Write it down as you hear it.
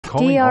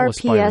Calling all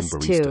aspiring DRPS2.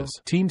 baristas.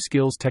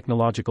 TeamSkills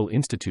Technological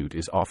Institute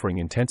is offering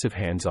intensive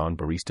hands-on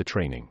barista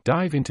training.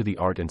 Dive into the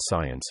art and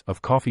science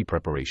of coffee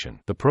preparation.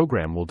 The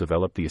program will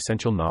develop the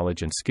essential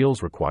knowledge and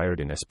skills required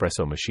in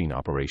espresso machine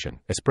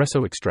operation,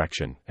 espresso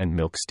extraction, and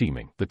milk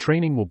steaming. The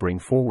training will bring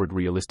forward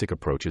realistic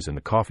approaches in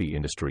the coffee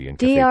industry and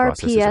cafe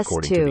processes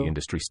according to the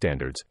industry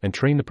standards, and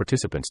train the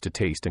participants to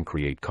taste and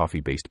create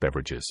coffee-based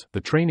beverages. The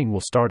training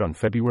will start on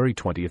February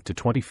 20th to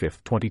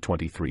 25th,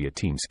 2023 at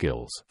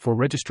TeamSkills. For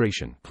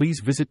registration,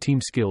 please visit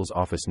TeamSkills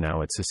office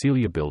now at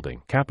Cecilia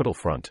Building, Capitol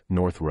Front,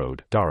 North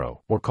Road,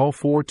 Daro, or call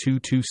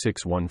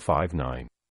 4226159.